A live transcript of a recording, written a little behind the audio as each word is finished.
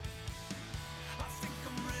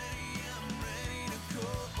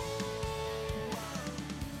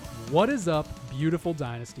What is up, beautiful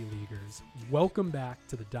Dynasty Leaguers? Welcome back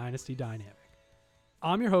to the Dynasty Dynamic.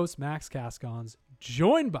 I'm your host, Max Cascons,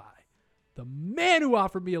 joined by the man who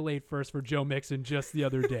offered me a late first for Joe Mixon just the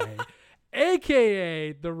other day,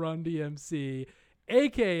 a.k.a. the Run DMC,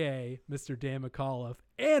 a.k.a. Mr. Dan McAuliffe,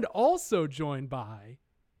 and also joined by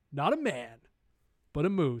not a man, but a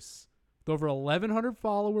moose with over 1,100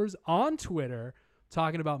 followers on Twitter,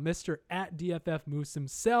 talking about Mr. @DFF Moose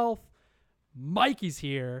himself. Mikey's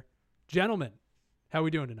here. Gentlemen, how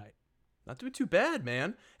we doing tonight? Not doing too bad,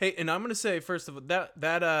 man. Hey, and I'm gonna say first of all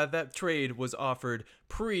that trade was offered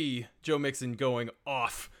pre Joe Mixon going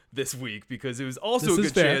off this week because it was also a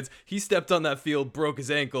good chance he stepped on that field, broke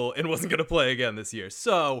his ankle, and wasn't gonna play again this year.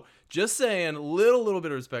 So just saying, little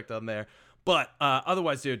bit of respect on there. But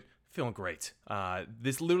otherwise, dude, feeling great.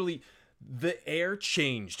 The air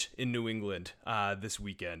changed in New England this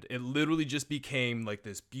weekend. It literally just became like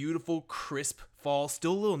this beautiful, crisp fall,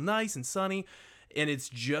 still a little nice and sunny. And it's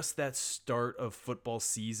just that start of football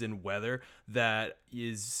season weather that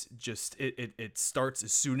is just, it starts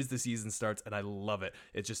as soon as the season starts, and I love it.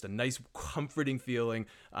 It's just a nice, comforting feeling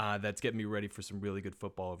that's getting me ready for some really good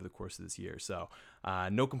football over the course of this year. So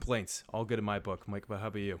no complaints. All good in my book. Mike, how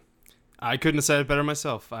about you? I couldn't have said it better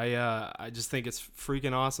myself. I just think it's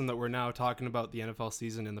freaking awesome that we're now talking about the NFL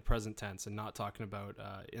season in the present tense and not talking about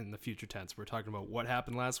in the future tense. We're talking about what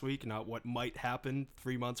happened last week, not what might happen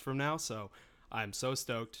 3 months from now. So I'm so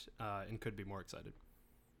stoked and could be more excited.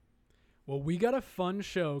 Well, we got a fun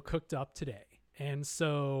show cooked up today. And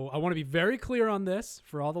so I want to be very clear on this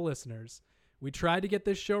for all the listeners. We tried to get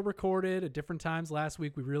this show recorded at different times last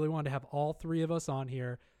week. We really wanted to have all three of us on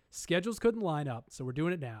here. Schedules couldn't line up, so we're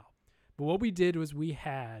doing it now. But what we did was we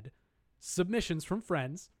had submissions from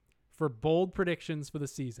friends for bold predictions for the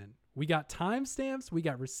season. We got timestamps, we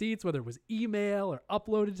got receipts, whether it was email or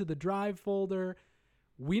uploaded to the Drive folder.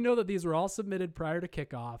 We know that these were all submitted prior to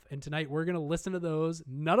kickoff, and tonight we're going to listen to those.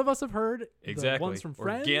 None of us have heard the ones from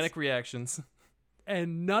friends. Organic reactions.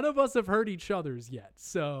 And none of us have heard each other's yet.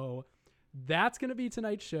 So that's going to be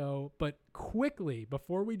tonight's show. But quickly,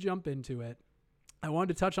 before we jump into it, I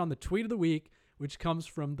wanted to touch on the tweet of the week, which comes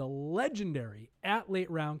from the legendary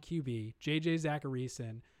 @LateRoundQB, JJ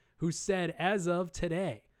Zacharyson, who said, as of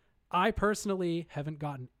today, I personally haven't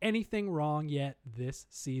gotten anything wrong yet this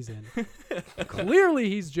season. Clearly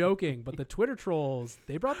he's joking, but the Twitter trolls,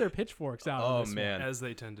 they brought their pitchforks out. Oh, man. As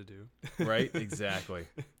they tend to do. Right? Exactly.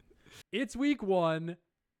 It's week 1.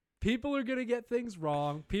 People are going to get things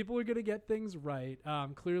wrong. People are going to get things right.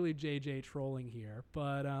 Clearly JJ trolling here.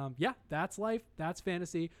 But yeah, that's life. That's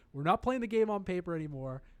fantasy. We're not playing the game on paper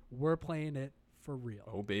anymore. We're playing it for real.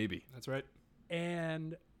 Oh, baby. That's right.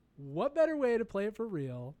 And what better way to play it for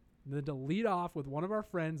real than to lead off with one of our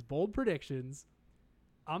friends' bold predictions.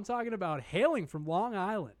 I'm talking about hailing from Long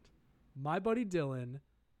Island, my buddy Dylan.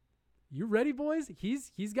 You ready, boys?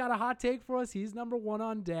 He's got a hot take for us. He's number 1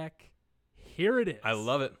 on deck. Here it is. I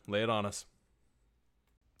love it. Lay it on us.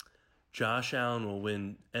 Josh Allen will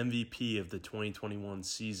win MVP of the 2021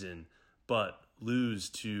 season, but lose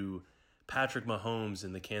to Patrick Mahomes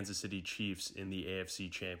and the Kansas City Chiefs in the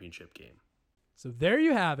AFC Championship game. So there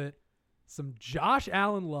you have it. Some Josh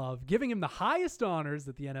Allen love, giving him the highest honors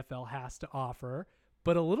that the NFL has to offer,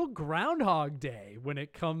 but a little Groundhog Day when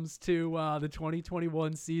it comes to the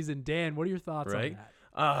 2021 season. Dan, what are your thoughts on that?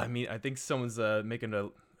 I mean, I think someone's looking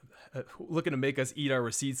to make us eat our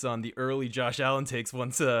receipts on the early Josh Allen takes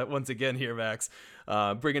once again here, Max.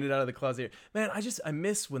 Bringing it out of the closet here. Man, I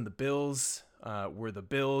miss when the Bills were the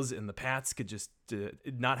Bills and the Pats could just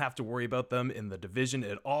not have to worry about them in the division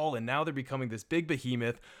at all, and now they're becoming this big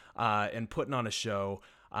behemoth and putting on a show.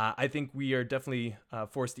 I think we are definitely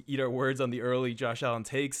forced to eat our words on the early Josh Allen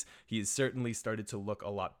takes. He's certainly started to look a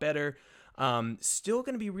lot better. Still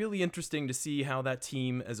going to be really interesting to see how that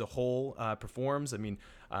team as a whole performs. I mean,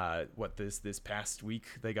 this past week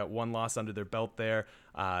they got 1 loss under their belt there,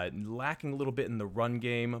 lacking a little bit in the run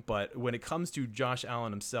game. But when it comes to Josh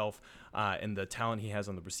Allen himself and the talent he has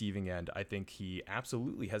on the receiving end, I think he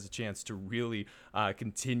absolutely has a chance to really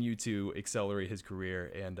continue to accelerate his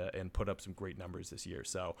career and put up some great numbers this year.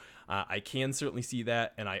 So I can certainly see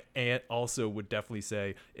that, and I also would definitely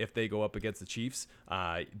say if they go up against the Chiefs,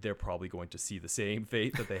 they're probably going to see the same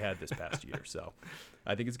fate that they had this past year. So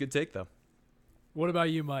I think it's a good take, though. What about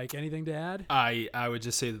you, Mike? Anything to add? I would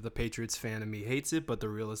just say that the Patriots fan in me hates it, but the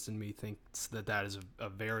realist in me thinks that is a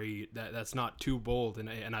very that's not too bold,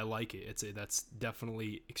 and I like it. That's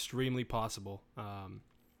definitely extremely possible,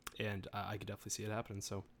 and I could definitely see it happening.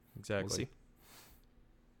 So exactly. We'll see.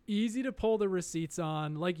 easy to pull the receipts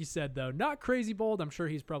on. Like you said, though, not crazy bold. I'm sure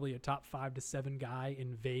he's probably a top 5 to 7 guy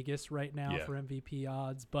in Vegas right now for MVP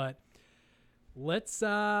odds. But let's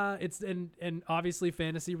it's and obviously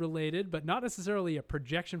fantasy related, but not necessarily a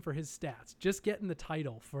projection for his stats. Just getting the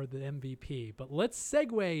title for the MVP. But let's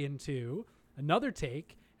segue into another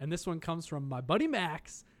take, and this one comes from my buddy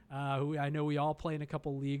Max, who I know we all play in a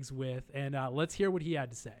couple leagues with, and let's hear what he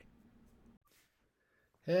had to say.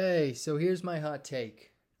 Hey, so here's my hot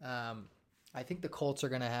take. I think the Colts are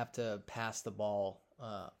going to have to pass the ball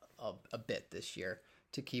a bit this year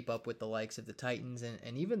to keep up with the likes of the Titans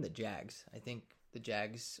and even the Jags. I think the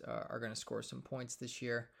Jags are going to score some points this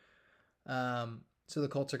year. So the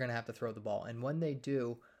Colts are going to have to throw the ball. And when they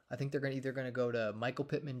do, I think they're either going to go to Michael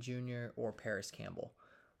Pittman Jr. or Paris Campbell.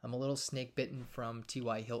 I'm a little snake bitten from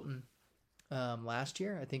T.Y. Hilton last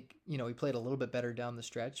year. I think, he played a little bit better down the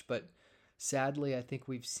stretch, but sadly, I think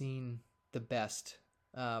we've seen the best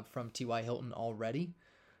from T.Y. Hilton already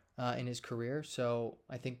in his career. So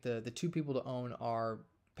I think the two people to own are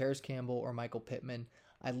Paris Campbell or Michael Pittman.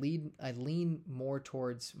 I lean more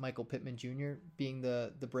towards Michael Pittman Jr. being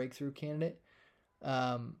the breakthrough candidate,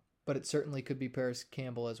 but it certainly could be Paris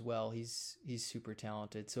Campbell as well. He's super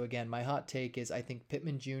talented. So again, my hot take is I think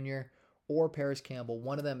Pittman Jr. or Paris Campbell,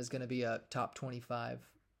 one of them is going to be a top 25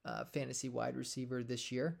 fantasy wide receiver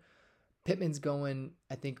this year. Pittman's going,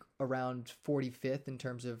 I think, around 45th in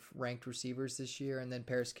terms of ranked receivers this year, and then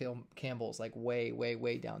Paris Campbell's like way, way,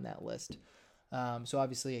 way down that list. So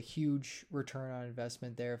obviously a huge return on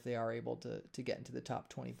investment there if they are able to get into the top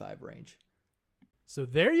 25 range. So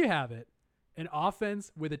there you have it, an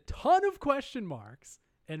offense with a ton of question marks,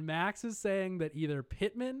 and Max is saying that either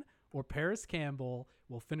Pittman or Paris Campbell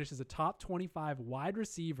will finish as a top 25 wide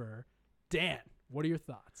receiver. Dan, what are your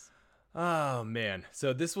thoughts? Oh man,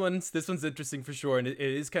 so this one's interesting for sure, and it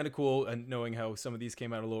is kind of cool. And knowing how some of these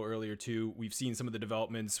came out a little earlier too, we've seen some of the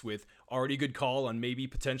developments with already good call on maybe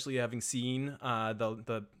potentially having seen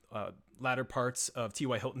the latter parts of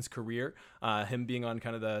T.Y. Hilton's career, him being on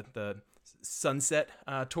kind of the sunset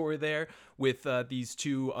tour there with these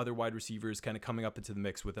two other wide receivers kind of coming up into the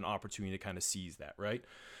mix with an opportunity to kind of seize that, right?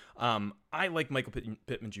 I like Michael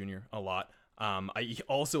Pittman Jr. a lot. I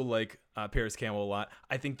also like Paris Campbell a lot.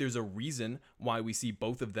 I think there's a reason why we see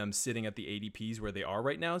both of them sitting at the ADPs where they are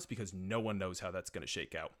right now is because no one knows how that's going to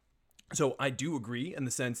shake out. So I do agree in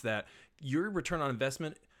the sense that your return on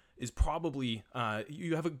investment is probably,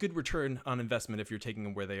 you have a good return on investment if you're taking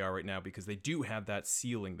them where they are right now because they do have that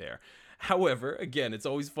ceiling there. However, again, it's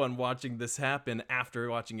always fun watching this happen after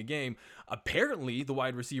watching a game. Apparently, the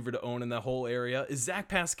wide receiver to own in that whole area is Zach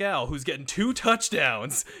Pascal, who's getting 2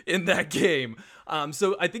 touchdowns in that game.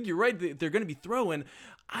 So I think you're right. They're going to be throwing.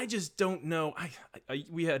 I just don't know.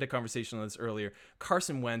 We had a conversation on this earlier.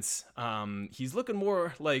 Carson Wentz, he's looking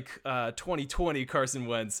more like 2020 Carson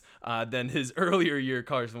Wentz than his earlier year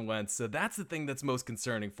Carson Wentz. So that's the thing that's most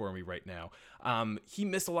concerning for me right now. He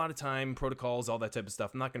missed a lot of time, protocols, all that type of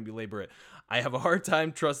stuff. I'm not going to belabor it. I have a hard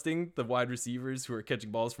time trusting the wide receivers who are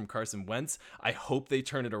catching balls from Carson Wentz. I hope they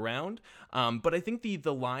turn it around. But I think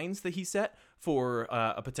the lines that he set for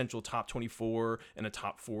a potential top 24 and a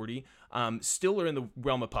top 40 still are in the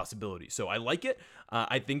realm of possibility. So I like it.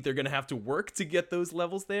 I think they're going to have to work to get those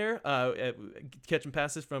levels there, catching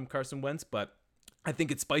passes from Carson Wentz. But I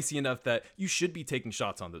think it's spicy enough that you should be taking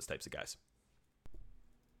shots on those types of guys.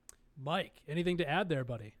 Mike, anything to add there,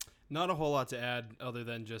 buddy? Not a whole lot to add other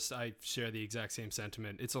than just I share the exact same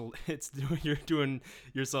sentiment. You're doing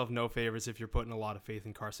yourself no favors if you're putting a lot of faith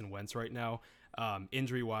in Carson Wentz right now,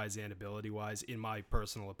 injury-wise and ability-wise, in my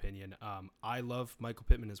personal opinion. I love Michael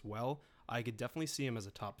Pittman as well. I could definitely see him as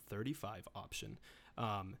a top 35 option.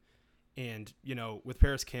 And, with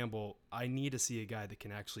Paris Campbell, I need to see a guy that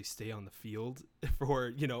can actually stay on the field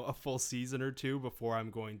for, a full season or two before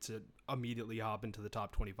I'm going to immediately hop into the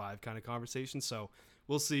top 25 kind of conversation. So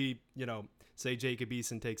we'll see, say Jacob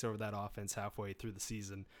Eason takes over that offense halfway through the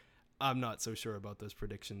season. I'm not so sure about those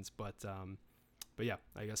predictions, but yeah,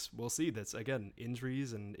 I guess we'll see. That's, again,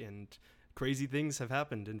 injuries and crazy things have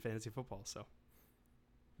happened in fantasy football. So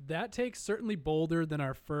that take's certainly bolder than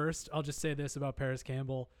our first. I'll just say this about Paris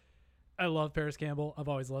Campbell. I love Paris Campbell. I've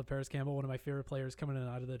always loved Paris Campbell, one of my favorite players coming in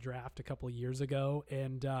and out of the draft a couple of years ago.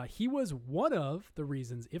 And he was one of the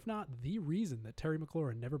reasons, if not the reason, that Terry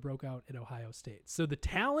McLaurin never broke out at Ohio State. So the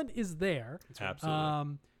talent is there.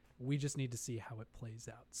 Absolutely. We just need to see how it plays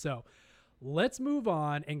out. So let's move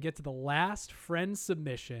on and get to the last friend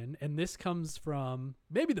submission. And this comes from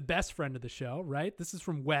maybe the best friend of the show, right? This is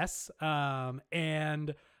from Wes.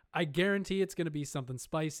 And I guarantee it's going to be something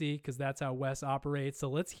spicy because that's how Wes operates. So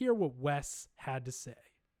let's hear what Wes had to say.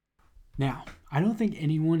 Now, I don't think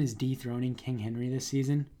anyone is dethroning King Henry this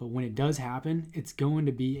season, but when it does happen, it's going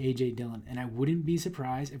to be A.J. Dillon, and I wouldn't be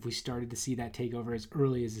surprised if we started to see that takeover as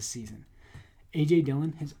early as this season. A.J.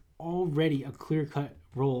 Dillon has already a clear-cut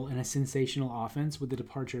role in a sensational offense with the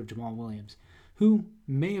departure of Jamal Williams, who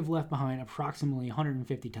may have left behind approximately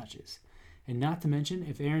 150 touches. And not to mention,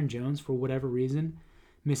 if Aaron Jones, for whatever reason,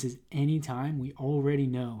 misses any time, we already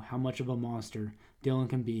know how much of a monster Dillon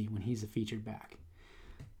can be when he's a featured back.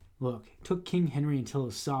 Look, it took King Henry until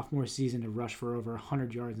his sophomore season to rush for over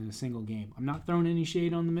 100 yards in a single game. I'm not throwing any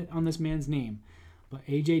shade on this man's name, but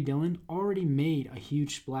A.J. Dillon already made a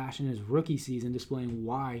huge splash in his rookie season, displaying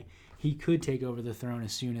why he could take over the throne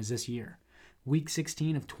as soon as this year. Week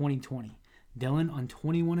 16 of 2020, Dillon on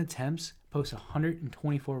 21 attempts posts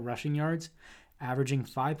 124 rushing yards, averaging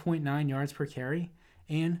 5.9 yards per carry,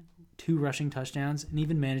 and 2 rushing touchdowns, and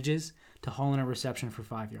even manages to haul in a reception for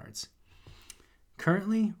 5 yards.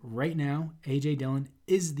 Currently, right now, A.J. Dillon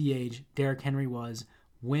is the age Derrick Henry was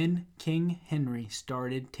when King Henry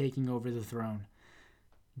started taking over the throne.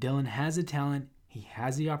 Dillon has the talent, he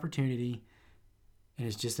has the opportunity, and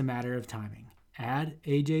it's just a matter of timing. Add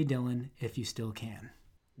A.J. Dillon if you still can.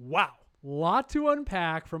 Wow. Lot to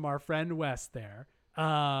unpack from our friend Wes there.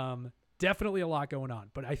 Definitely a lot going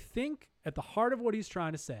on. But I think at the heart of what he's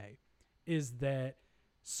trying to say is that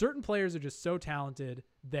certain players are just so talented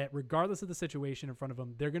that regardless of the situation in front of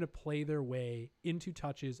them, they're going to play their way into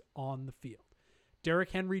touches on the field.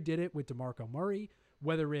 Derrick Henry did it with DeMarco Murray,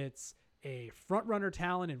 whether it's a front runner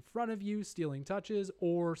talent in front of you stealing touches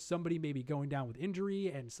or somebody maybe going down with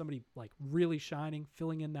injury and somebody like really shining,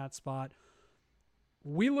 filling in that spot.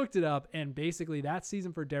 We looked it up, and basically that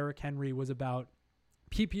season for Derrick Henry was about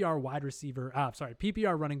PPR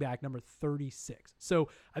running back number 36. So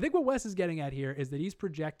I think what Wes is getting at here is that he's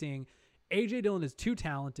projecting A.J. Dillon is too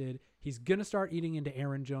talented. He's going to start eating into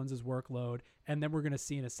Aaron Jones's workload, and then we're going to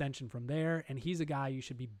see an ascension from there, and he's a guy you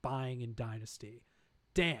should be buying in Dynasty.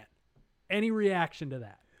 Dan, any reaction to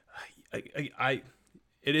that?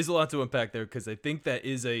 It is a lot to unpack there because I think that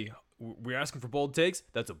is we're asking for bold takes.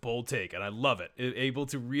 That's a bold take, and I love it. Able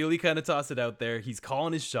to really kind of toss it out there. He's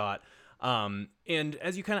calling his shot. And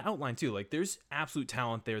as you kind of outlined too, like there's absolute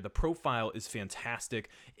talent there. The profile is fantastic.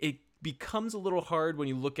 It becomes a little hard when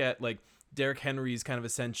you look at like Derrick Henry's kind of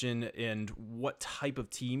ascension and what type of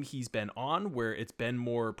team he's been on, where it's been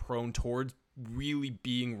more prone towards really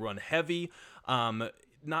being run heavy,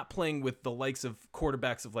 not playing with the likes of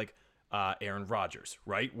quarterbacks of like Aaron Rodgers,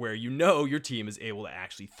 right? Where you know your team is able to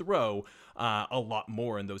actually throw a lot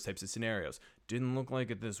more in those types of scenarios. Didn't look like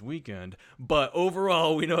it this weekend, but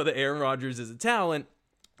overall, we know that Aaron Rodgers is a talent.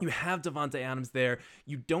 You have Davante Adams there.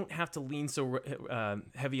 You don't have to lean so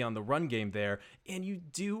heavy on the run game there, and you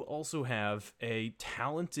do also have a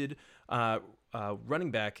talented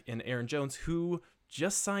running back in Aaron Jones who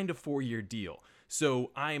just signed a 4-year deal.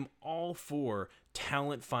 So I'm all for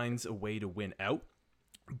talent finds a way to win out.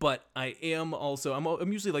 But I am also,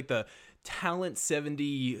 I'm usually like the talent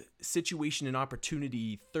 70, situation and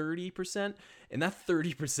opportunity 30%. And that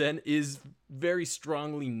 30% is very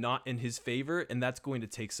strongly not in his favor. And that's going to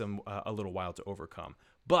take a little while to overcome.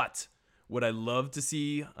 But would I love to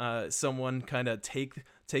see someone kind of take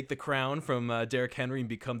the crown from Derrick Henry and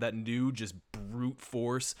become that new just brute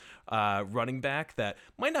force running back that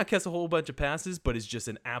might not catch a whole bunch of passes, but is just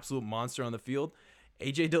an absolute monster on the field?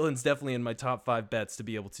 A.J. Dillon's definitely in my top 5 bets to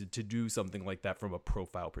be able to do something like that from a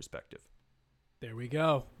profile perspective. There we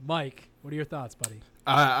go. Mike, what are your thoughts, buddy?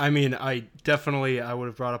 I mean, I would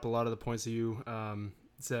have brought up a lot of the points that you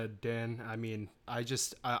said, Dan. I mean, I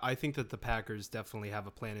think that the Packers definitely have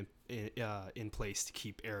a plan in place to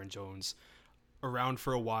keep Aaron Jones around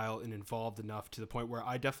for a while and involved enough to the point where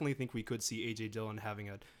I definitely think we could see A.J. Dillon having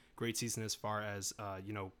a great season as far as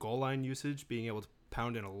goal line usage, being able to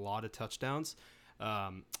pound in a lot of touchdowns.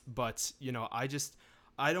 But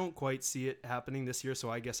I don't quite see it happening this year.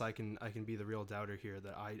 So I guess I can be the real doubter here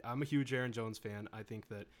that I'm a huge Aaron Jones fan. I think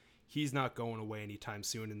that he's not going away anytime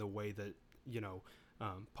soon in the way that,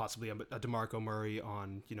 possibly a DeMarco Murray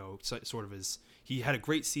on, sort of he had a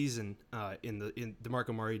great season, in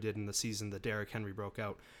DeMarco Murray did in the season that Derrick Henry broke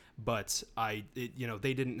out, but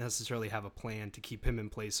they didn't necessarily have a plan to keep him in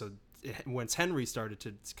place. So once Henry started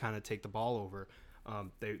to kind of take the ball over,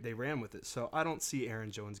 they ran with it. So I don't see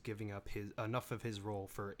Aaron Jones giving up enough of his role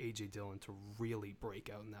for A.J. Dillon to really break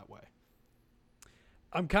out in that way.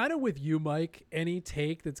 I'm kind of with you, Mike. Any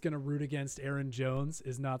take that's going to root against Aaron Jones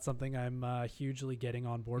is not something I'm hugely getting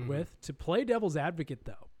on board with. To play devil's advocate,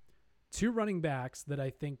 though, 2 running backs that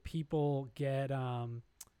I think people get a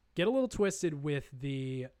little twisted with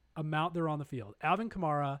the amount they're on the field. Alvin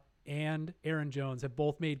Kamara and Aaron Jones have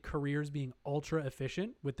both made careers being ultra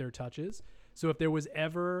efficient with their touches. So if there was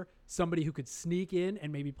ever somebody who could sneak in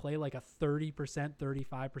and maybe play like a 30%,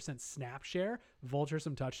 35% snap share, vulture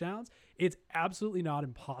some touchdowns, it's absolutely not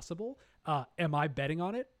impossible. Am I betting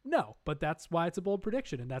on it? No, but that's why it's a bold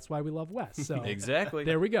prediction, and that's why we love Wes. So Exactly.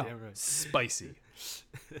 there we go. Damn right. Spicy.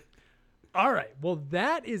 All right. Well,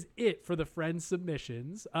 that is it for the friend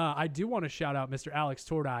submissions. I do want to shout out Mr. Alex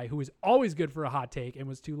Tordai, who is always good for a hot take and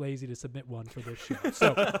was too lazy to submit one for this show.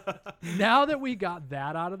 So now that we got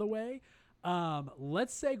that out of the way,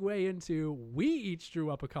 let's segue into, we each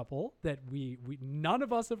drew up a couple that we none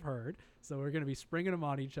of us have heard. So we're going to be springing them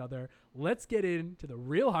on each other. Let's get into the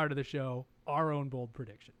real heart of the show, our own bold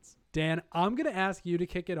predictions. Dan, I'm going to ask you to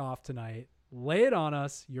kick it off tonight. Lay it on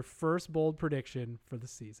us, your first bold prediction for the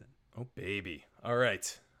season. Oh baby! All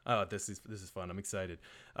right. Oh, this is fun. I'm excited.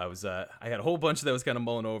 I had a whole bunch that I was kind of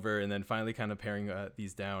mulling over, and then finally kind of paring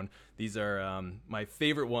these down. These are my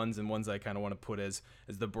favorite ones and ones I kind of want to put as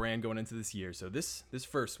the brand going into this year. So this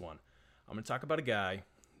first one, I'm going to talk about a guy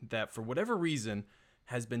that for whatever reason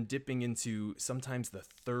has been dipping into sometimes the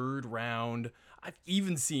third round. I've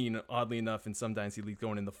even seen, oddly enough, in some dynasty leagues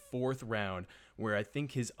going in the fourth round, where I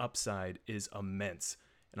think his upside is immense.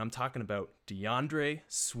 And I'm talking about DeAndre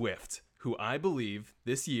Swift, who I believe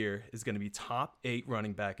this year is going to be top 8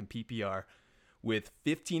 running back in PPR with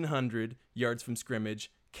 1,500 yards from scrimmage,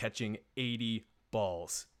 catching 80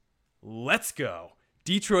 balls. Let's go.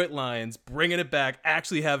 Detroit Lions bringing it back,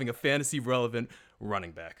 actually having a fantasy relevant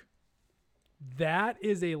running back. That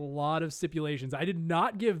is a lot of stipulations. I did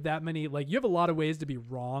not give that many. Like, you have a lot of ways to be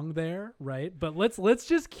wrong there, right? But let's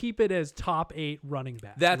just keep it as top 8 running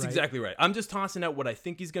back. That's right? exactly right. I'm just tossing out what I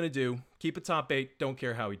think he's going to do. Keep it top 8. Don't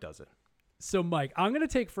care how he does it. So, Mike, I'm going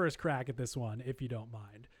to take first crack at this one, if you don't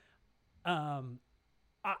mind.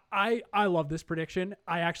 I love this prediction.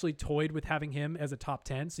 I actually toyed with having him as a top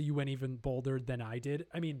 10, so you went even bolder than I did.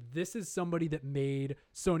 I mean, this is somebody that made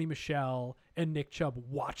Sony Michel and Nick Chubb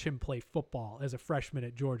watch him play football as a freshman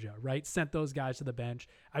at Georgia, right? Sent those guys to the bench.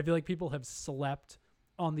 I feel like people have slept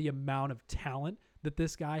on the amount of talent that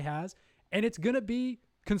this guy has, and it's going to be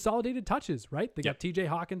consolidated touches, right? They got TJ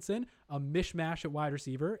Hawkinson, a mishmash at wide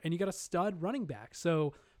receiver, and you got a stud running back.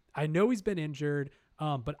 So I know he's been injured,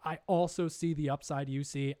 but I also see the upside you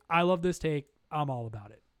see. I love this take. I'm all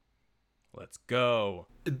about it. Let's go.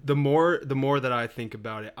 The more that I think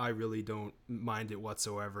about it, I really don't mind it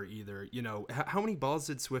whatsoever either. You know, how many balls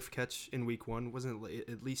did Swift catch in week 1? Wasn't it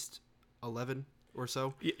at least 11 or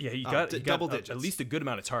so? Yeah, he got double digits. At least a good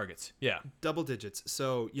amount of targets. Yeah. Double digits.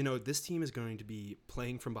 So, you know, this team is going to be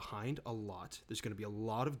playing from behind a lot. There's going to be a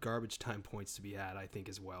lot of garbage time points to be had, I think,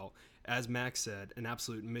 as well. As Max said, an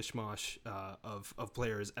absolute mishmash of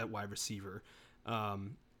players at wide receiver.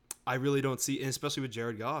 I really don't see, and especially with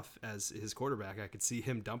Jared Goff as his quarterback, I could see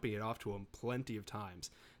him dumping it off to him plenty of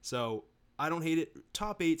times. So I don't hate it.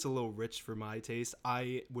 Top 8's a little rich for my taste.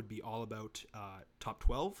 I would be all about top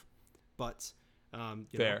 12, but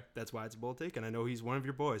you know, that's why it's a bold take, and I know he's one of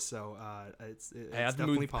your boys, so it's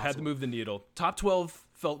definitely possible. Had to move the needle. Top 12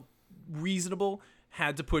 felt reasonable.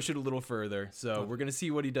 Had to push it a little further. So we're gonna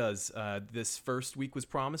see what he does. This first week was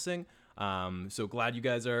promising. So glad you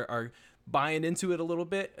guys are buying into it a little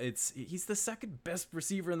bit. He's the second best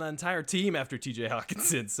receiver in the entire team after TJ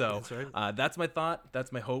Hawkinson. So that's right. That's my thought.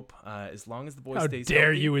 That's my hope. As long as the boy How stays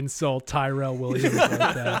dare healthy. you insult Tyrell Williams like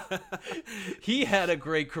that? He had a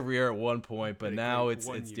great career at one point, but now it's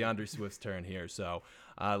year. DeAndre Swift's turn here. So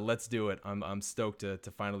let's do it. I'm stoked to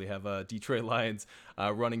finally have a Detroit Lions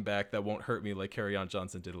running back that won't hurt me like Kerryon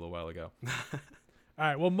Johnson did a little while ago. All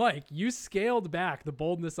right, well, Mike, you scaled back the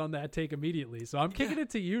boldness on that take immediately, so I'm kicking it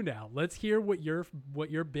to you now. Let's hear what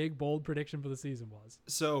your big bold prediction for the season was.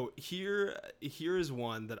 So here is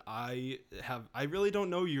one that I really don't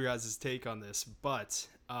know you guys' take on this, but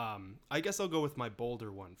I guess I'll go with my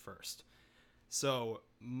bolder one first. So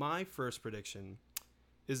my first prediction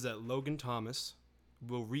is that Logan Thomas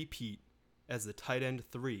will repeat as the tight end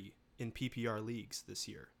 3 in PPR leagues this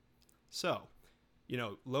year. So, you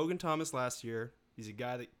know, Logan Thomas last year, he's a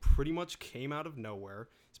guy that pretty much came out of nowhere.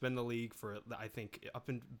 He's been in the league for, I think,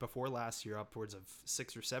 before last year, upwards of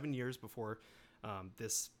 6 or 7 years before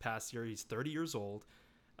this past year. He's 30 years old,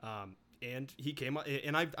 and he came up.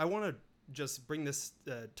 And I want to just bring this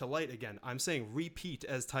to light again. I'm saying repeat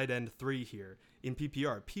as tight end 3 here in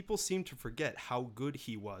PPR. People seem to forget how good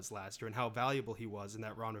he was last year and how valuable he was in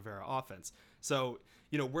that Ron Rivera offense. So,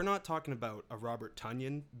 you know, we're not talking about a Robert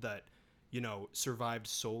Tonyan that, you know, survived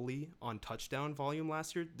solely on touchdown volume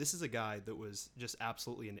last year. This is a guy that was just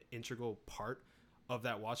absolutely an integral part of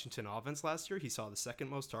that Washington offense last year. He saw the second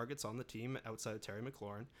most targets on the team outside of Terry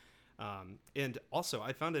McLaurin. And also,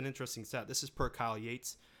 I found an interesting stat. This is per Kyle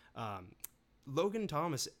Yates. Logan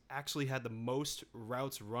Thomas actually had the most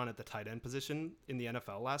routes run at the tight end position in the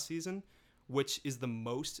NFL last season, which is the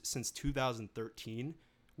most since 2013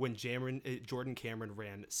 when Jordan Cameron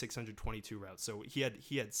ran 622 routes. So he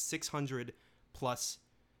had 600 plus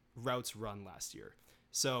routes run last year.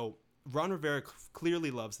 So Ron Rivera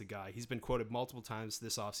clearly loves the guy. He's been quoted multiple times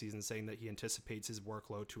this offseason saying that he anticipates his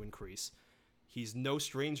workload to increase. He's no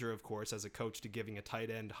stranger, of course, as a coach to giving a tight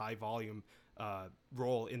end high volume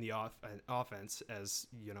role in the offense, as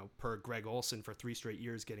you know, per Greg Olsen for 3 straight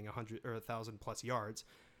years getting 100 or 1,000 plus yards.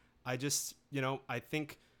 I just, I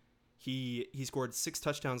think he scored 6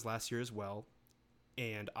 touchdowns last year as well,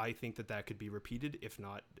 and I think that could be repeated. If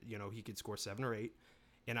not, he could score 7 or 8,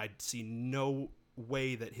 and I see no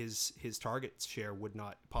way that his target share would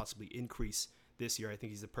not possibly increase this year. I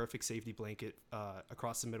think he's the perfect safety blanket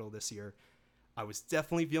across the middle this year. I was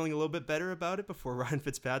definitely feeling a little bit better about it before Ryan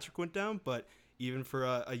Fitzpatrick went down, but even for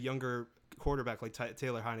a younger quarterback like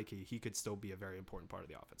Taylor Heineke, he could still be a very important part of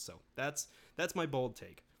the offense. So that's my bold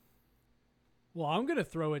take. Well, I'm going to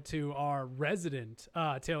throw it to our resident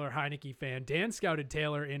Taylor Heineke fan. Dan scouted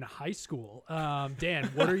Taylor in high school. Dan,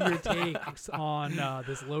 what are your takes on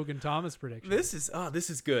this Logan Thomas prediction? This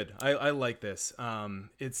is good. I like this.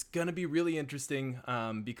 It's going to be really interesting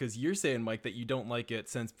because you're saying, Mike, that you don't like it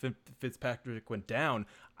since Fitzpatrick went down.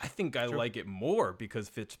 I think I like it more because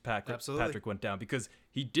Fitzpatrick went down, because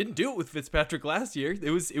he didn't do it with Fitzpatrick last year. It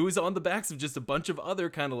was on the backs of just a bunch of other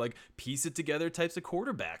kind of like piece it together types of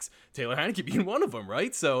quarterbacks. Taylor Heineke being one of them,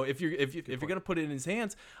 right? So if you're gonna put it in his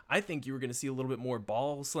hands, I think you were gonna see a little bit more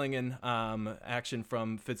ball slinging action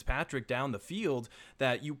from Fitzpatrick down the field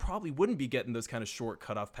that you probably wouldn't be getting those kind of short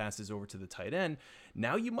cutoff passes over to the tight end.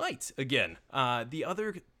 Now you might again. The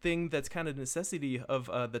other thing that's kind of necessity of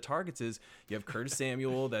the targets is you have Curtis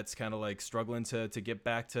Samuel that's kind of like struggling to get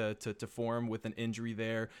back to form with an injury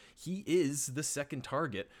there. He is the second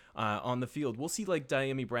target on the field. We'll see like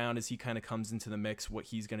Diami Brown as he kind of comes into the mix, what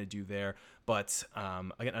he's going to do there. But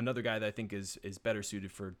again, another guy that I think is better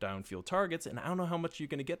suited for downfield targets, and I don't know how much you're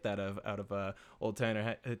going to get that out of old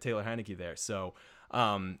Taylor Heineke there. So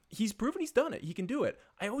he's proven he's done it. He can do it.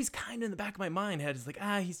 I always kind of in the back of my mind had is like,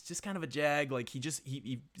 he's just kind of a jag. Like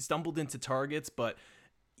he stumbled into targets, but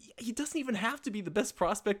he doesn't even have to be the best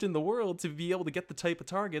prospect in the world to be able to get the type of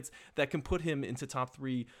targets that can put him into top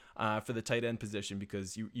 3 for the tight end position,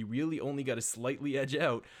 because you really only got to slightly edge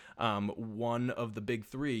out one of the big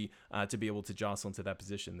 3 to be able to jostle into that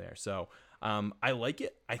position there. So I like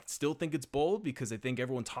it. I still think it's bold because I think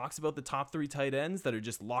everyone talks about the top 3 tight ends that are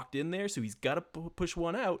just locked in there. So he's got to push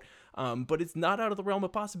one out, but it's not out of the realm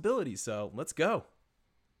of possibility. So let's go.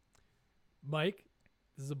 Mike,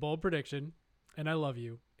 this is a bold prediction, and I love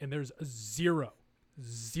you. And there's a 0%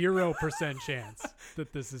 chance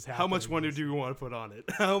that this is happening. How much money do you want to put on it?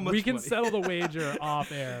 How much we can money? settle the wager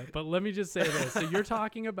off air, but let me just say this. So you're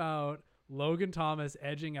talking about Logan Thomas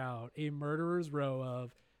edging out a murderer's row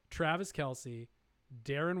of Travis Kelce,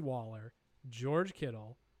 Darren Waller, George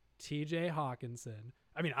Kittle, TJ Hawkinson.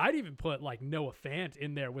 I mean, I'd even put like Noah Fant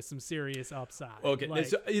in there with some serious upside. Okay,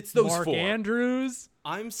 like, it's those Mark 4. Andrews.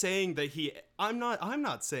 I'm saying that I'm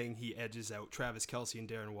not saying he edges out Travis Kelce and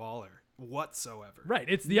Darren Waller whatsoever. Right.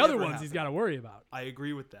 It's the Never other ones happened. he's got to worry about. I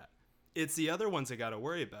agree with that. It's the other ones I got to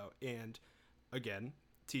worry about. And again,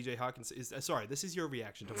 TJ Hawkinson is sorry. This is your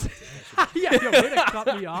reaction to what I think. Yeah, way to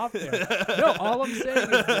cut me off there. No, all I'm saying is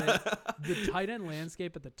that the tight end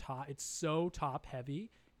landscape at the top, it's so top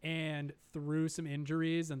heavy. And through some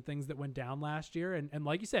injuries and things that went down last year, and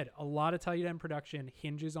like you said, a lot of tight end production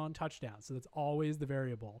hinges on touchdowns, so that's always the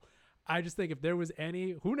variable. I just think if there was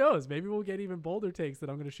any, who knows, maybe we'll get even bolder takes that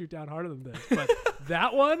I'm going to shoot down harder than this. But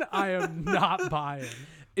that one, I am not buying.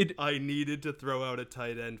 I needed to throw out a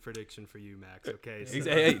tight end prediction for you, Max. Okay, so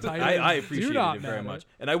Hey, I appreciate it very much,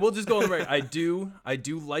 and I will just go on the record. I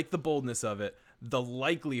do like the boldness of it. The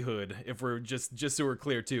likelihood, if we're just so we're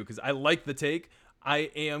clear too, because I like the take.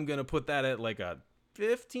 I am going to put that at like a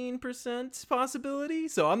 15% possibility.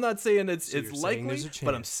 So I'm not saying it's likely,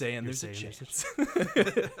 but I'm saying there's a chance.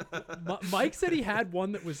 Mike said he had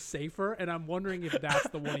one that was safer, and I'm wondering if that's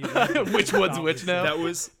the one he liked. Which one's which now? That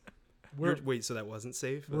was... Wait, so that wasn't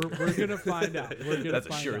safe? We're going to find out. That's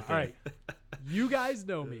a sure thing. All right. You guys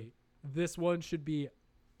know me. This one should be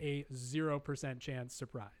a 0% chance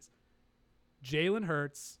surprise. Jalen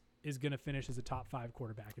Hurts is going to finish as a top 5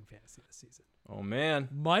 quarterback in fantasy this season. Oh, man.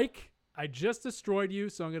 Mike, I just destroyed you,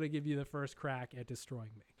 so I'm going to give you the first crack at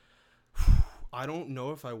destroying me. I don't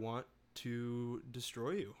know if I want to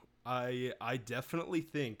destroy you. I definitely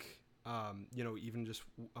think, even just,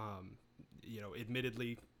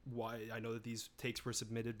 admittedly why I know that these takes were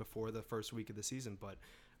submitted before the first week of the season, but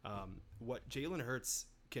what Jalen Hurts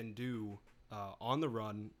can do on the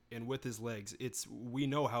run and with his legs, we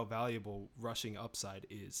know how valuable rushing upside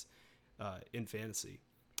is in fantasy.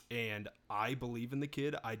 And I believe in the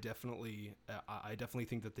kid. I definitely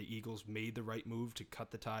think that the Eagles made the right move to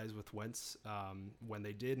cut the ties with Wentz when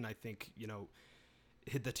they did. And I think,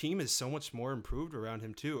 the team is so much more improved around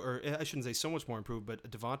him too. Or I shouldn't say so much more improved,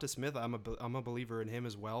 but Devonta Smith, I'm a believer in him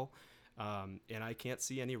as well. And I can't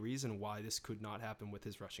see any reason why this could not happen with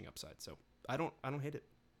his rushing upside. So I don't hate it.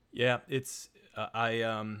 Yeah, it's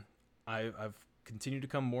I've continued to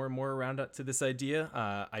come more and more around to this idea.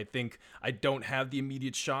 I think I don't have the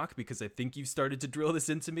immediate shock because I think you've started to drill this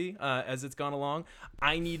into me as it's gone along.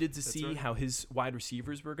 I needed to see how his wide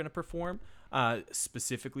receivers were going to perform,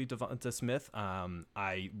 specifically Devonta Smith.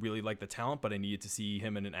 I really like the talent, but I needed to see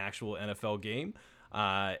him in an actual NFL game.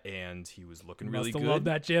 And he was looking really good. Love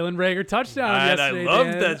that Jalen Rager touchdown and yesterday. I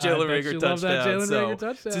loved Dan. that Jalen Rager touchdown. Love that Jalen So Rager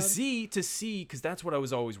touchdown. to see, because that's what I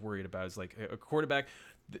was always worried about. Is like a quarterback.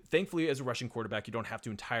 Thankfully, as a rushing quarterback, you don't have to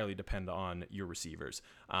entirely depend on your receivers.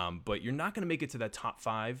 But you're not going to make it to that top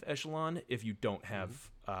 5 echelon if you don't have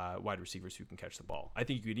wide receivers who can catch the ball. I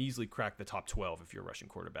think you could easily crack the top 12 if you're a rushing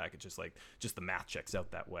quarterback. It's just the math checks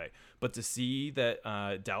out that way. But to see that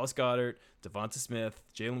Dallas Goedert, Devonta Smith,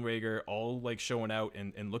 Jalen Rager all showing out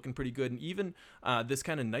and looking pretty good, and even this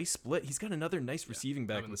kind of nice split. He's got another nice receiving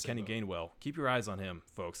back with Kenny Gainwell. Keep your eyes on him,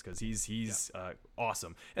 folks, because he's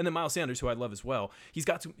awesome. And then Miles Sanders, who I love as well. He's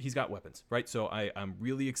got weapons, right? So I'm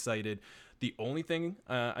really excited. The only thing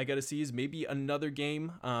I got to see is maybe another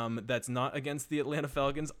game that's not against the Atlanta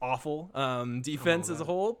Falcons' awful defense as a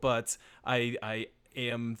whole. But I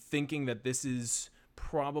am thinking that this is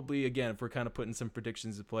probably, again, if we're kind of putting some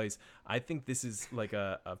predictions in place, I think this is like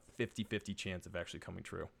a 50-50 chance of actually coming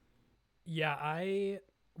true. Yeah,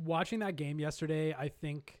 watching that game yesterday, I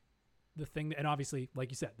think the thing, and obviously, like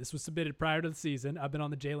you said, this was submitted prior to the season. I've been on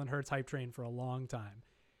the Jalen Hurts hype train for a long time.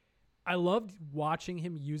 I loved watching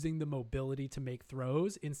him using the mobility to make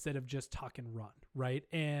throws instead of just tuck and run, right?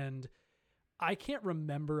 And I can't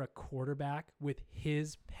remember a quarterback with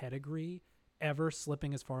his pedigree ever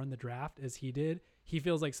slipping as far in the draft as he did. He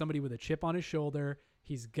feels like somebody with a chip on his shoulder.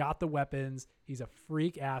 He's got the weapons. He's a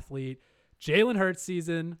freak athlete. Jalen Hurts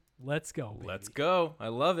season. Let's go, baby. Let's go. I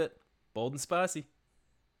love it. Bold and spicy.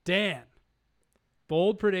 Dan,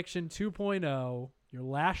 bold prediction 2.0. Your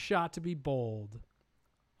last shot to be bold.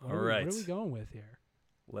 All right. What are we going with here?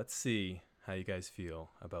 Let's see how you guys feel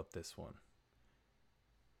about this one.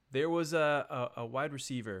 There was a wide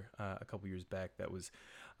receiver a couple years back that was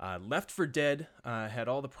left for dead, had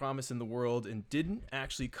all the promise in the world, and didn't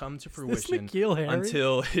actually come to fruition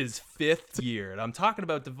until his 5th year. And I'm talking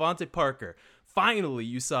about Devontae Parker. Finally,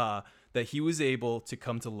 you saw that he was able to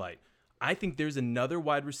come to light. I think there's another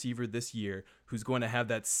wide receiver this year who's going to have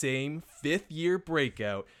that same 5th year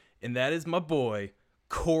breakout, and that is my boy,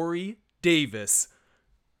 Corey Davis.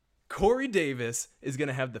 Corey Davis is going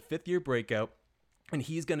to have the 5th year breakout, and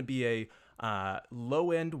he's going to be a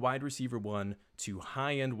low-end wide receiver 1 to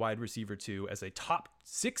high-end wide receiver 2 as a top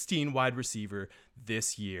 16 wide receiver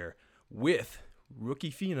this year with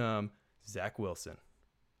rookie phenom Zach Wilson.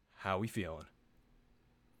 How we feeling?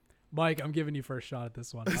 Mike, I'm giving you first shot at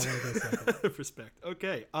this one. I want to go second. Respect.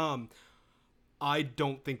 Okay. I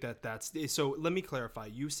don't think that's so. Let me clarify.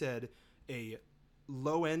 You said a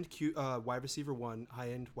low-end wide receiver 1,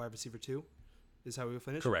 high-end wide receiver 2 is how we will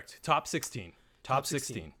finish? Correct. Top 16. Top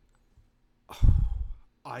 16.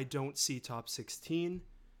 I don't see top 16,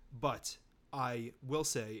 but I will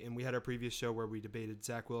say, and we had our previous show where we debated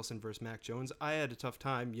Zach Wilson versus Mac Jones. I had a tough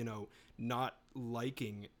time, not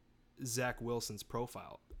liking Zach Wilson's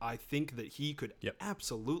profile. I think that he could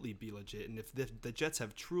absolutely be legit. And if the Jets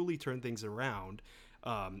have truly turned things around,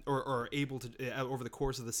 or are able to, over the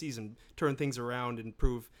course of the season, turn things around and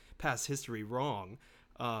prove past history wrong,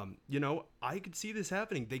 I could see this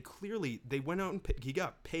happening. They went out and he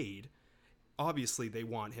got paid. Obviously, they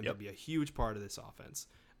want him to be a huge part of this offense.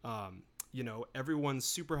 Everyone's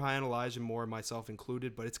super high on Elijah Moore, myself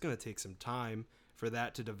included, but it's going to take some time for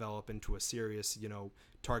that to develop into a serious,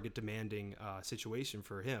 target demanding situation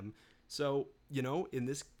for him. So, in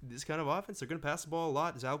this kind of offense, they're going to pass the ball a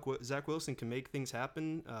lot. Zach Wilson can make things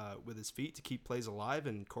happen with his feet to keep plays alive,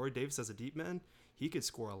 and Corey Davis as a deep man, he could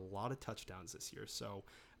score a lot of touchdowns this year. So,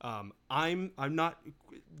 I'm not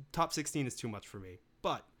top 16 is too much for me,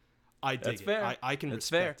 but I dig That's it. fair. I can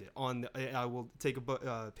That's respect fair. it. I will take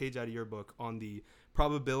a page out of your book on the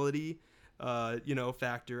probability.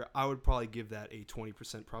 Factor. I would probably give that a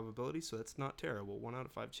 20% probability, so that's not terrible. 1 out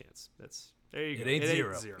of 5 chance. There you go. It ain't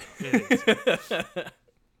zero. It ain't zero.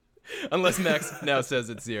 Unless Max now says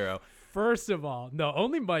it's 0. First of all, no,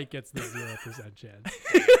 only Mike gets the 0% chance.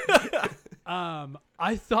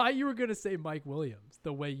 I thought you were gonna say Mike Williams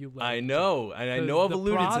the way you led. I know, and I know I've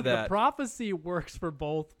alluded to that. The prophecy works for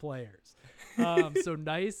both players. So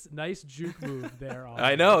nice juke move there.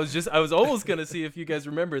 I know. I was almost gonna see if you guys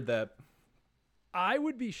remembered that. I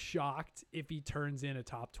would be shocked if he turns in a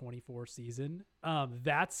top 24 season.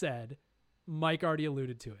 That said, Mike already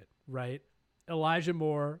alluded to it, right? Elijah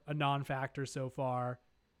Moore, a non-factor so far.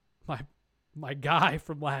 My guy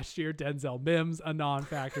from last year, Denzel Mims, a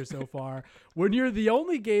non-factor so far. When you're the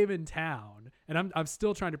only game in town, and I'm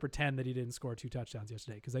still trying to pretend that he didn't score 2 touchdowns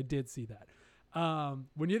yesterday because I did see that.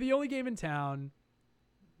 When you're the only game in town,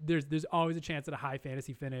 there's always a chance at a high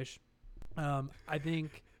fantasy finish. I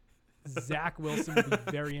think Zach Wilson would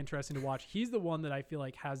be very interesting to watch. He's the one that I feel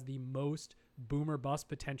like has the most boomer bust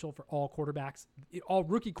potential for all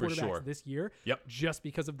rookie quarterbacks this year. Yep. Just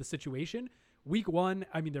because of the situation. Week 1,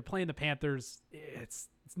 I mean, they're playing the Panthers. It's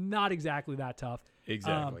not exactly that tough.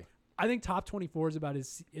 Exactly. I think top 24 is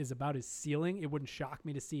about his ceiling. It wouldn't shock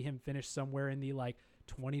me to see him finish somewhere in the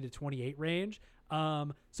 20 to 28 range.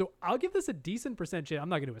 So I'll give this a decent percentage. I'm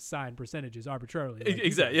not going to assign percentages arbitrarily.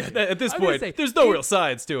 Exactly. Yeah, at this point, there's no real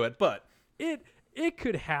science to it, but it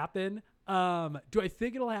could happen. Do I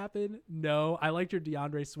think it'll happen? No. I liked your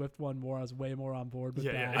DeAndre Swift one more. I was way more on board with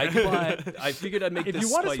that. But I figured I'd make this if you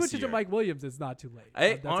want to switch it spicier. to Mike Williams, it's not too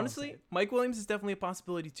late. Honestly, Mike Williams is definitely a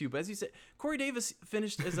possibility too. But as you said, Corey Davis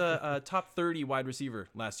finished as a top 30 wide receiver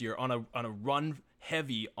last year on a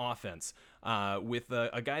run-heavy offense with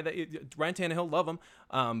a guy that Ryan Tannehill, love him,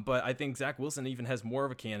 but I think Zach Wilson even has more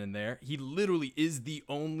of a cannon there. He literally is the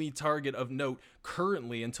only target of note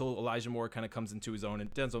currently until Elijah Moore kind of comes into his own,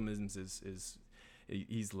 and Denzel Mims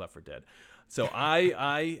he's left for dead. So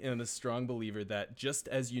I am a strong believer that, just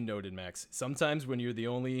as you noted, Max, sometimes when you're the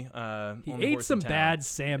only he only ate horse some in town, bad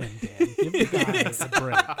salmon, Dan. Give the guy a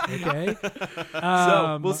break, okay?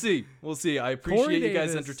 So we'll see. I appreciate Corey you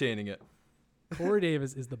guys Davis- entertaining it. Corey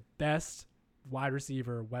Davis is the best wide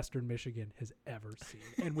receiver Western Michigan has ever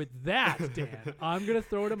seen. And with that, Dan, I'm going to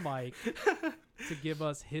throw to Mike to give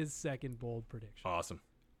us his second bold prediction. Awesome.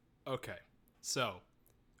 Okay, so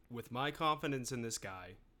with my confidence in this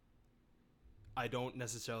guy, I don't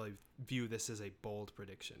necessarily view this as a bold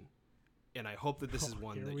prediction. And I hope that this is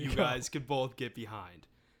one here that we you go. guys could both get behind.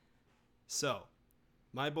 So,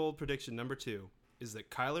 my bold prediction number 2 is that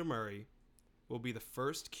Kyler Murray will be the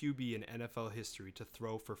first QB in NFL history to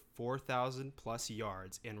throw for 4,000 plus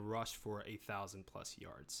yards and rush for 1,000 plus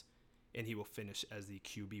yards. And he will finish as the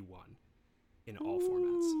QB1 in all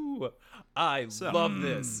formats. Ooh, I love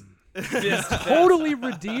this. Totally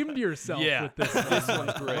redeemed yourself Yeah, with this. this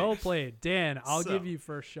one's great. Well played. Dan, I'll So- give you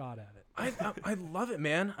first shot at it. I love it,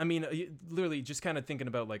 man. I mean, literally just kind of thinking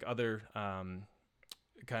about other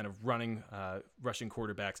kind of rushing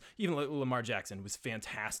quarterbacks. Even Lamar Jackson was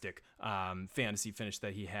fantastic fantasy finish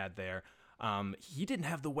that he had there. He didn't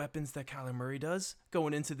have the weapons that Kyler Murray does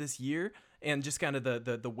going into this year, and just kind of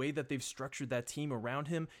the way that they've structured that team around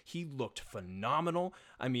him, he looked phenomenal.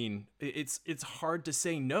 I mean, it's hard to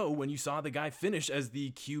say no when you saw the guy finish as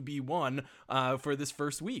the QB1 for this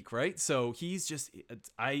first week, right? So he's just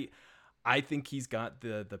I think he's got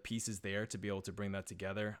the pieces there to be able to bring that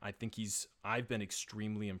together. I've been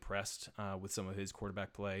extremely impressed with some of his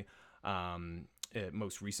quarterback play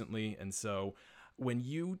most recently. And so when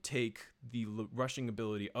you take the rushing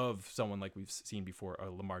ability of someone like we've seen before,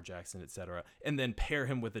 Lamar Jackson, et cetera, and then pair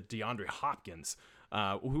him with a DeAndre Hopkins,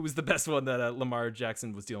 who was the best one that Lamar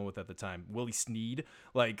Jackson was dealing with at the time, Willie Snead.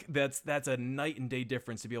 That's a night and day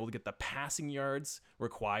difference to be able to get the passing yards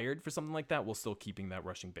required for something like that while still keeping that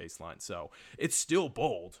rushing baseline. So it's still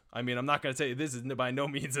bold. I mean, I'm not going to say this is by no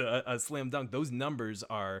means a slam dunk. Those numbers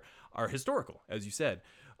are historical, as you said.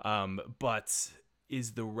 But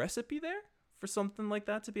is the recipe there for something like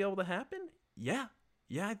that to be able to happen? Yeah,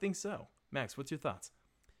 I think so. Max, what's your thoughts?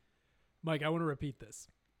 Mike, I want to repeat this.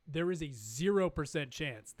 There is a 0%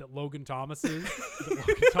 chance that Logan Thomas repeats.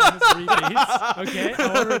 Okay,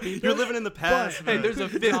 I want to repeat You're this. living in the past. But man. Hey, there's a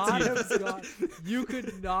 50. You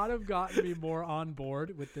could not have gotten me more on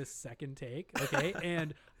board with this second take. Okay,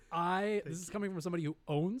 and this is coming from somebody who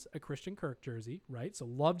owns a Christian Kirk jersey, right? So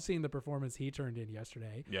loved seeing the performance he turned in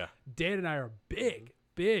yesterday. Yeah. Dan and I are big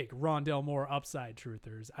Rondell Moore upside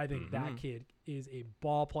truthers. I think that kid is a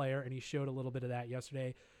ball player, and he showed a little bit of that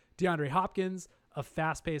yesterday. DeAndre Hopkins, a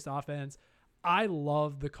fast-paced offense. I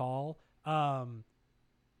love the call. I'm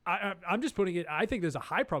just putting it. I think there's a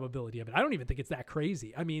high probability of it. I don't even think it's that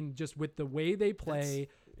crazy. I mean, just with the way they play,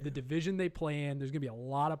 the division they play in, there's going to be a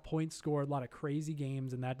lot of points scored, a lot of crazy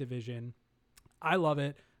games in that division. I love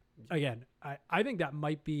it. again, I think that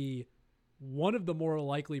might be one of the more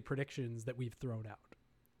likely predictions that we've thrown out.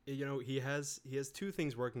 You know, he has two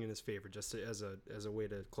things working in his favor, just as a way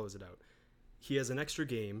to close it out. He has an extra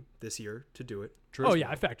game this year to do it. Oh yeah,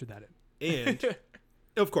 I factored that in. And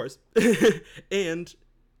of course, and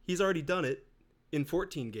he's already done it in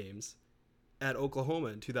 14 games at Oklahoma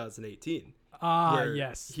in 2018. Where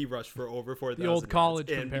yes. he rushed for over 4,000 The old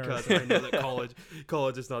college yards. And because comparison. I know that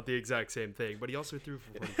college is not the exact same thing, but he also threw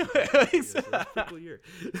for 42. So it was a pretty cool year.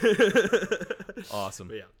 Awesome.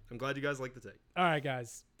 But yeah, I'm glad you guys like the take. All right,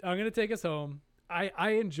 guys. I'm going to take us home.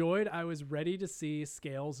 I was ready to see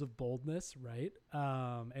scales of boldness, right?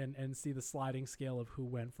 And see the sliding scale of who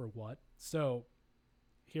went for what. So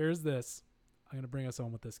here's this. I'm going to bring us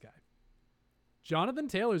home with this guy. Jonathan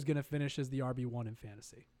Taylor's going to finish as the RB1 in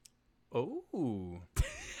fantasy. Oh.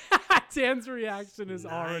 Dan's reaction is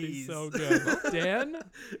already so good. Dan?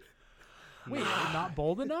 Wait, not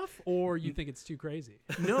bold enough? Or you think it's too crazy?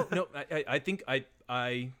 No. I think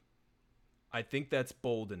I think that's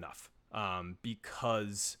bold enough.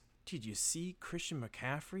 Because did you see Christian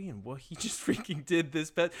McCaffrey and what he just freaking did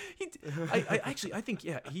this past? I think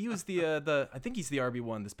he was I think he's the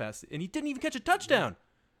RB1 this past, and he didn't even catch a touchdown.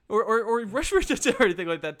 Or rush for a touchdown or anything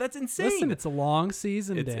like that. That's insane. Listen, it's a long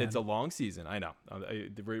season, Dan. It's a long season. I know.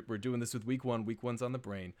 We're doing this with week one. Week one's on the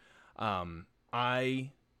brain.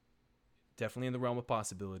 I definitely in the realm of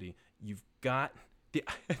possibility. You've got the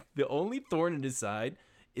only thorn in his side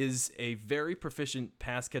is a very proficient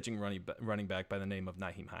pass catching running back by the name of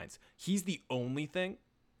Nyheim Hines. He's the only thing,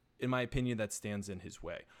 in my opinion, that stands in his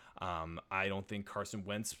way. I don't think Carson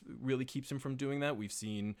Wentz really keeps him from doing that. We've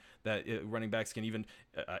seen that running backs can even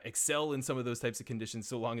excel in some of those types of conditions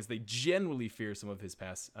so long as they generally fear some of his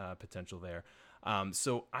pass potential there.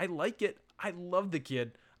 So I like it. I love the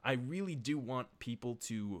kid. I really do want people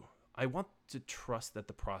to – I want to trust that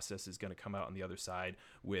the process is going to come out on the other side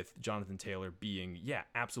with Jonathan Taylor being,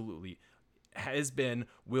 absolutely – has been,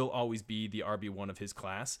 will always be the RB1 of his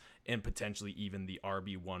class and potentially even the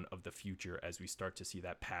RB1 of the future as we start to see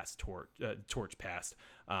that torch passed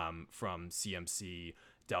from CMC,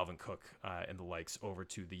 Dalvin Cook, and the likes over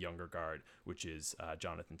to the younger guard, which is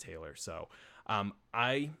Jonathan Taylor. So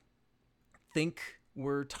I think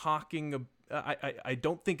we're talking I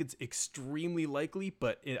don't think it's extremely likely,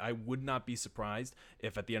 but I would not be surprised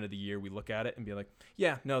if at the end of the year we look at it and be like,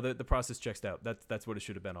 the process checks out. That's what it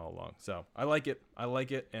should have been all along. So I like it.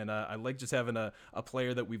 And I like just having a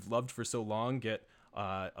player that we've loved for so long get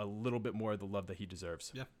a little bit more of the love that he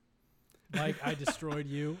deserves. Yeah. Mike, I destroyed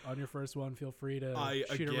you on your first one. Feel free to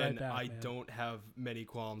shoot it right back, I man. don't have many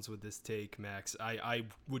qualms with this take, Max. I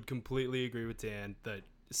would completely agree with Dan that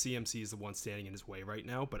CMC is the one standing in his way right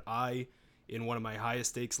now, but in one of my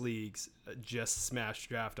highest stakes leagues, just smashed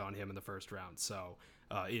draft on him in the first round. So,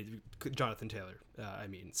 Jonathan Taylor,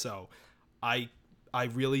 So, I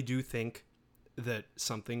really do think that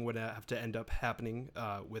something would have to end up happening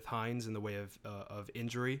with Hines in the way of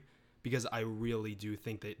injury, because I really do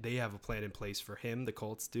think that they have a plan in place for him. The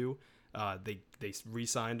Colts do. They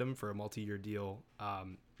re-signed him for a multi-year deal.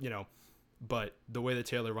 But the way that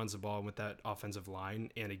Taylor runs the ball with that offensive line,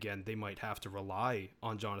 and again, they might have to rely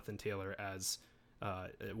on Jonathan Taylor as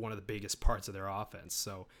one of the biggest parts of their offense.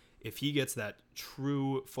 So if he gets that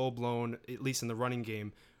true, full-blown, at least in the running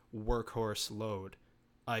game, workhorse load,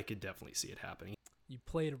 I could definitely see it happening. You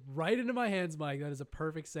played right into my hands, Mike. That is a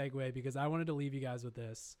perfect segue because I wanted to leave you guys with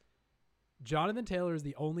this. Jonathan Taylor is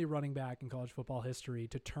the only running back in college football history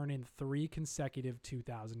to turn in 3 consecutive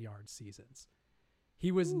 2,000-yard seasons.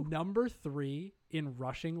 He was number 3 in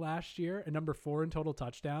rushing last year and number 4 in total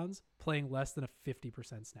touchdowns, playing less than a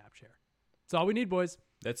 50% snap share. That's all we need, boys.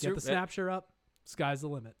 That's Get the snap share up. Sky's the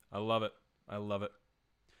limit. I love it. All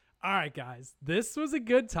right, guys. This was a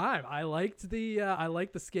good time. I liked the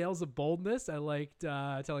scales of boldness. I liked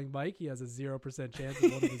telling Mike he has a 0% chance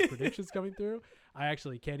of one of his predictions coming through. I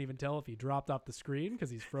actually can't even tell if he dropped off the screen because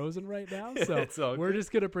he's frozen right now. So we're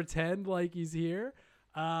just gonna pretend like he's here.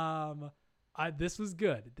 This was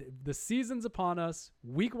good. The season's upon us.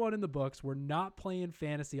 Week 1 in the books. We're not playing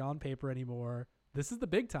fantasy on paper anymore. This is the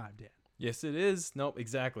big time, Dan. Yes, it is. Nope,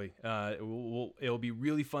 exactly. It'll be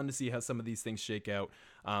really fun to see how some of these things shake out.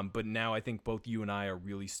 But now I think both you and I are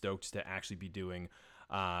really stoked to actually be doing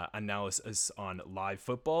analysis on live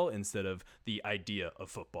football instead of the idea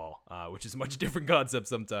of football, which is a much different concept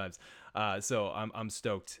sometimes. So I'm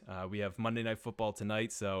stoked. We have Monday Night Football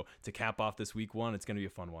tonight. So to cap off this week 1, it's going to be a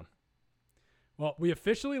fun one. Well, we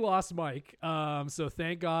officially lost Mike, so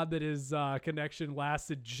thank God that his connection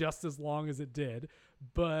lasted just as long as it did.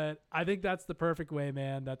 But I think that's the perfect way,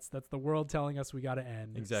 man. That's the world telling us we got to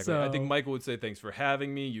end. Exactly. So, I think Michael would say thanks for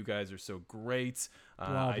having me. You guys are so great. Blah,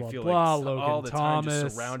 blah, I feel blah, like Logan all the time just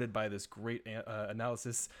Thomas. surrounded by this great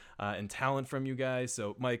analysis and talent from you guys.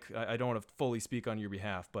 So, Mike, I don't want to fully speak on your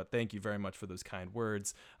behalf, but thank you very much for those kind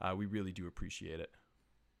words. We really do appreciate it.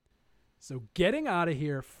 So getting out of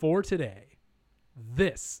here for today,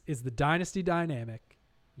 this is the Dynasty Dynamic.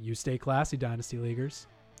 You stay classy, Dynasty Leaguers.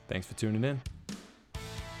 Thanks for tuning in.